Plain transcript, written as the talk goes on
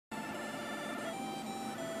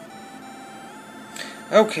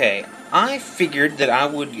Okay, I figured that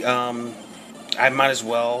I might as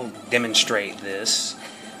well demonstrate this.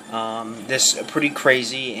 This pretty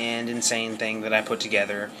crazy and insane thing that I put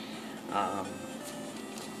together.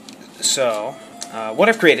 What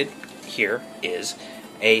I've created here is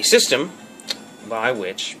a system by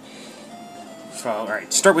which,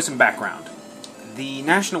 alright, start with some background. The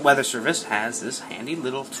National Weather Service has this handy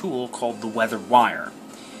little tool called the Weather Wire,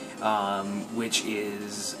 which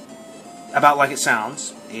is about like it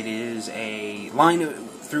sounds. It is a line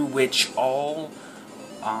through which all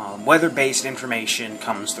weather-based information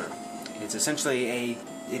comes through. It's essentially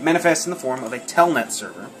it manifests in the form of a telnet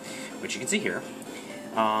server, which you can see here,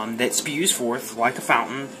 that spews forth, like a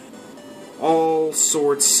fountain, all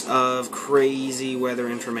sorts of crazy weather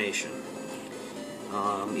information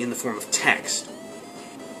in the form of text.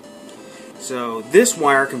 So this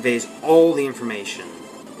wire conveys all the information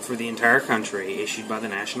for the entire country issued by the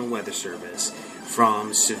National Weather Service,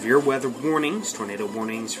 from severe weather warnings, tornado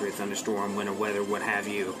warnings, for thunderstorm, winter weather, what have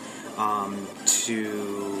you,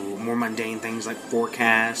 to more mundane things like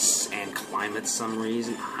forecasts and climate summaries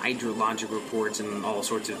and hydrologic reports and all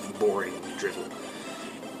sorts of boring drivel.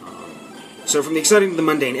 So from the exciting to the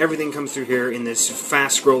mundane, everything comes through here in this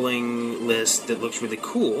fast-scrolling list that looks really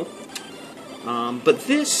cool. But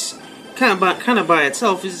this kind of by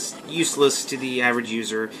itself is useless to the average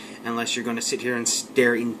user unless you're going to sit here and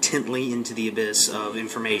stare intently into the abyss of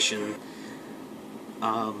information.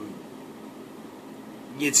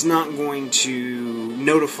 It's not going to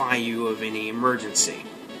notify you of any emergency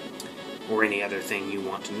or any other thing you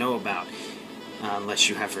want to know about unless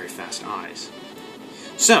you have very fast eyes.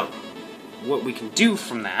 So what we can do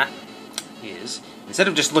from that is, instead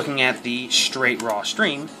of just looking at the straight raw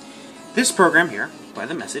stream, this program here, by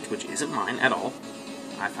the message, which isn't mine at all,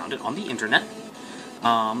 I found it on the internet,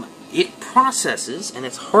 it processes, and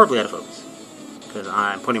it's hardly out of focus, because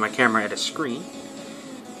I'm putting my camera at a screen,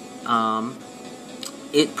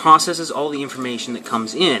 it processes all the information that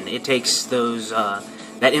comes in. It takes those, that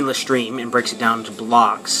endless stream and breaks it down into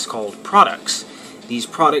blocks called products. These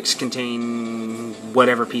products contain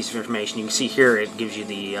whatever piece of information. You can see here it gives you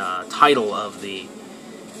the title of the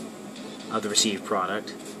received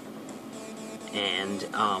product. And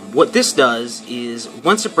what this does is,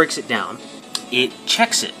 once it breaks it down, it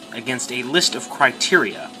checks it against a list of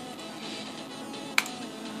criteria.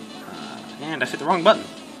 And I hit the wrong button.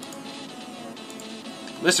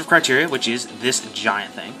 List of criteria, which is this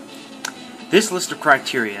giant thing. This list of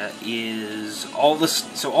criteria is all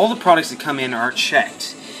the products that come in are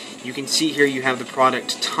checked. You can see here you have the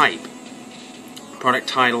product type, product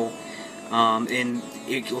title, and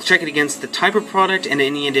it will check it against the type of product and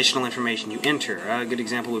any additional information you enter. A good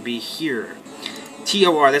example would be here.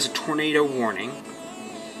 TOR, that's a tornado warning,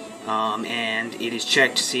 and it is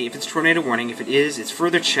checked to see if it's a tornado warning. If it is, it's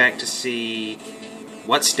further checked to see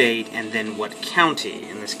what state and then what county.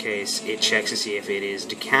 In this case, it checks to see if it is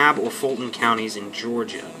DeKalb or Fulton counties in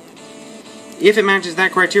Georgia. If it matches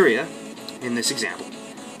that criteria, in this example,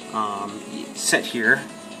 set here,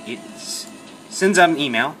 it sends out an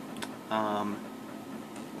email.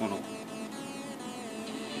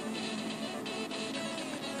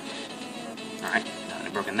 Alright,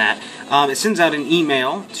 I've broken that. It sends out an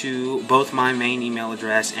email to both my main email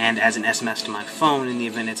address and as an SMS to my phone in the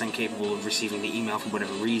event it's incapable of receiving the email for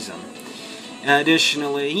whatever reason.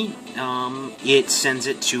 Additionally, it sends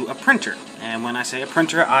it to a printer. And when I say a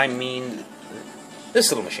printer, I mean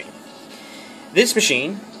this little machine. This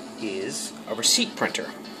machine is a receipt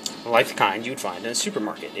printer, like the kind you would find in a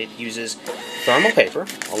supermarket. It uses thermal paper,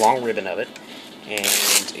 a long ribbon of it,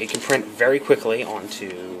 and it can print very quickly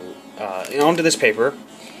onto this paper.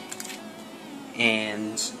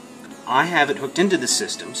 And I have it hooked into the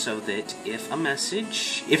system so that if a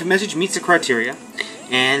message meets the criteria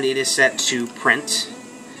and it is set to print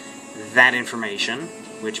that information,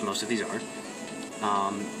 which most of these are,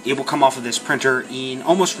 it will come off of this printer in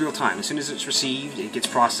almost real time. As soon as it's received, it gets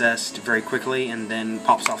processed very quickly and then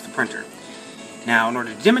pops off the printer. Now, in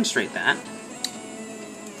order to demonstrate that,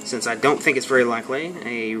 since I don't think it's very likely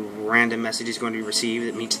a random message is going to be received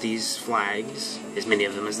that meets these flags, as many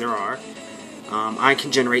of them as there are, I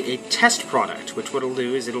can generate a test product, which what it'll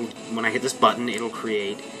do is when I hit this button, it'll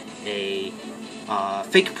create a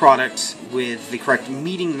fake product with the correct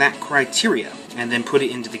meeting that criteria, and then put it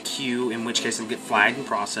into the queue, in which case it'll get flagged and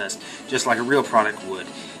processed just like a real product would,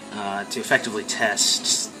 to effectively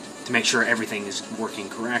test to make sure everything is working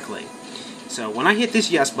correctly. So when I hit this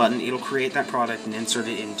yes button, it'll create that product and insert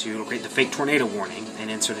it into, it'll create the fake tornado warning and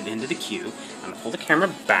insert it into the queue. I'm going to pull the camera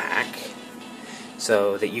back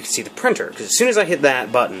so that you can see the printer, because as soon as I hit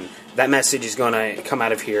that button, that message is going to come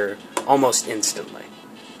out of here almost instantly.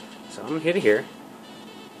 So I'm going to hit it here.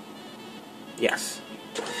 Yes.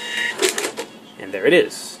 And there it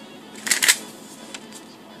is.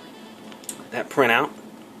 That printout.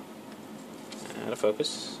 Out of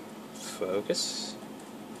focus. Focus.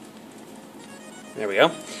 There we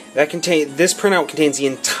go. This printout contains the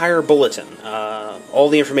entire bulletin. All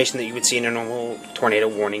the information that you would see in a normal tornado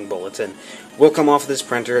warning bulletin will come off of this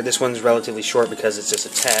printer. This one's relatively short because it's just a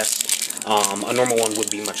test. A normal one would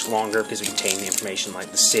be much longer because it would contain the information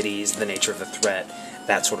like the cities, the nature of the threat,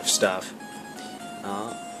 that sort of stuff.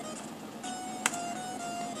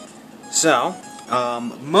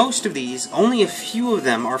 Most of these, only a few of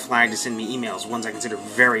them are flagged to send me emails, ones I consider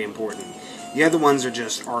very important. The other ones are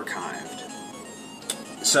just archived.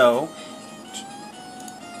 So,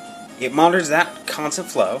 it monitors that constant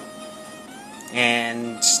flow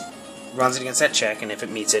and runs it against that check, and if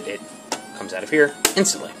it meets it, it comes out of here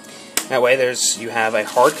instantly. That way you have a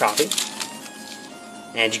hard copy,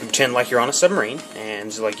 and you can pretend like you're on a submarine,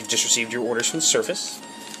 and like you've just received your orders from the surface.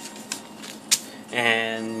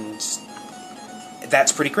 And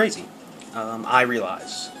that's pretty crazy, I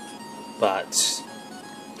realize, but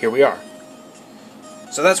here we are.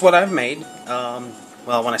 So that's what I've made.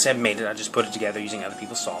 Well, when I say I've made it, I just put it together using other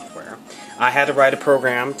people's software. I had to write a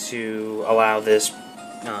program to allow this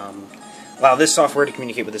software to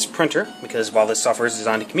communicate with this printer, because while this software is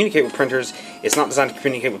designed to communicate with printers, it's not designed to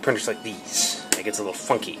communicate with printers like these. It gets a little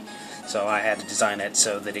funky. So I had to design it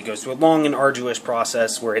so that it goes through a long and arduous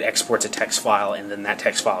process where it exports a text file, and then that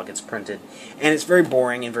text file gets printed. And it's very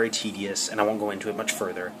boring and very tedious, and I won't go into it much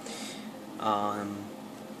further.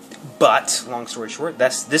 But, long story short,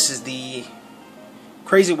 this is the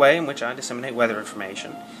crazy way in which I disseminate weather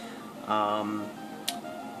information.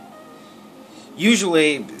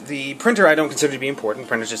 Usually, the printer I don't consider to be important. The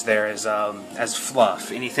printer's just there as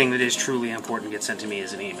fluff. Anything that is truly important gets sent to me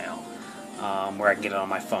as an email, where I can get it on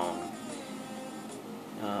my phone.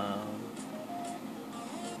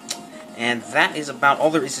 And that is about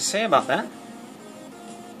all there is to say about that.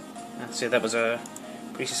 I'd say that was a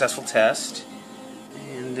pretty successful test.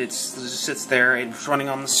 And it just sits there. It's running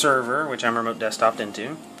on the server, which I'm remote desktoped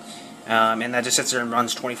into. And that just sits there and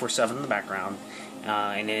runs 24/7 in the background.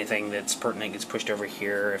 And anything that's pertinent gets pushed over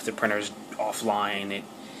here. If the printer's offline, it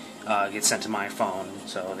gets sent to my phone.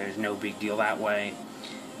 So there's no big deal that way.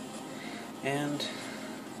 And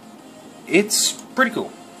it's pretty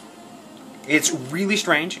cool. It's really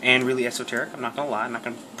strange and really esoteric. I'm not going to lie. I'm not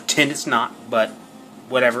going to pretend it's not. But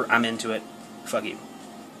whatever. I'm into it. Fuck you.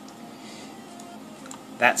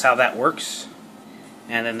 That's how that works.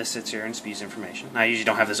 And then this sits here and spews information. I usually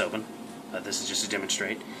don't have this open, but this is just to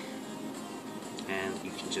demonstrate. And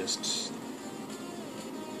you can just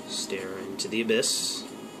stare into the abyss,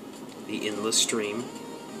 the endless stream,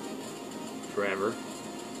 forever.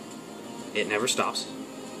 It never stops.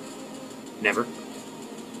 Never.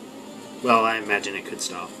 Well, I imagine it could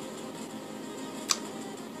stop.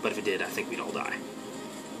 But if it did, I think we'd all die.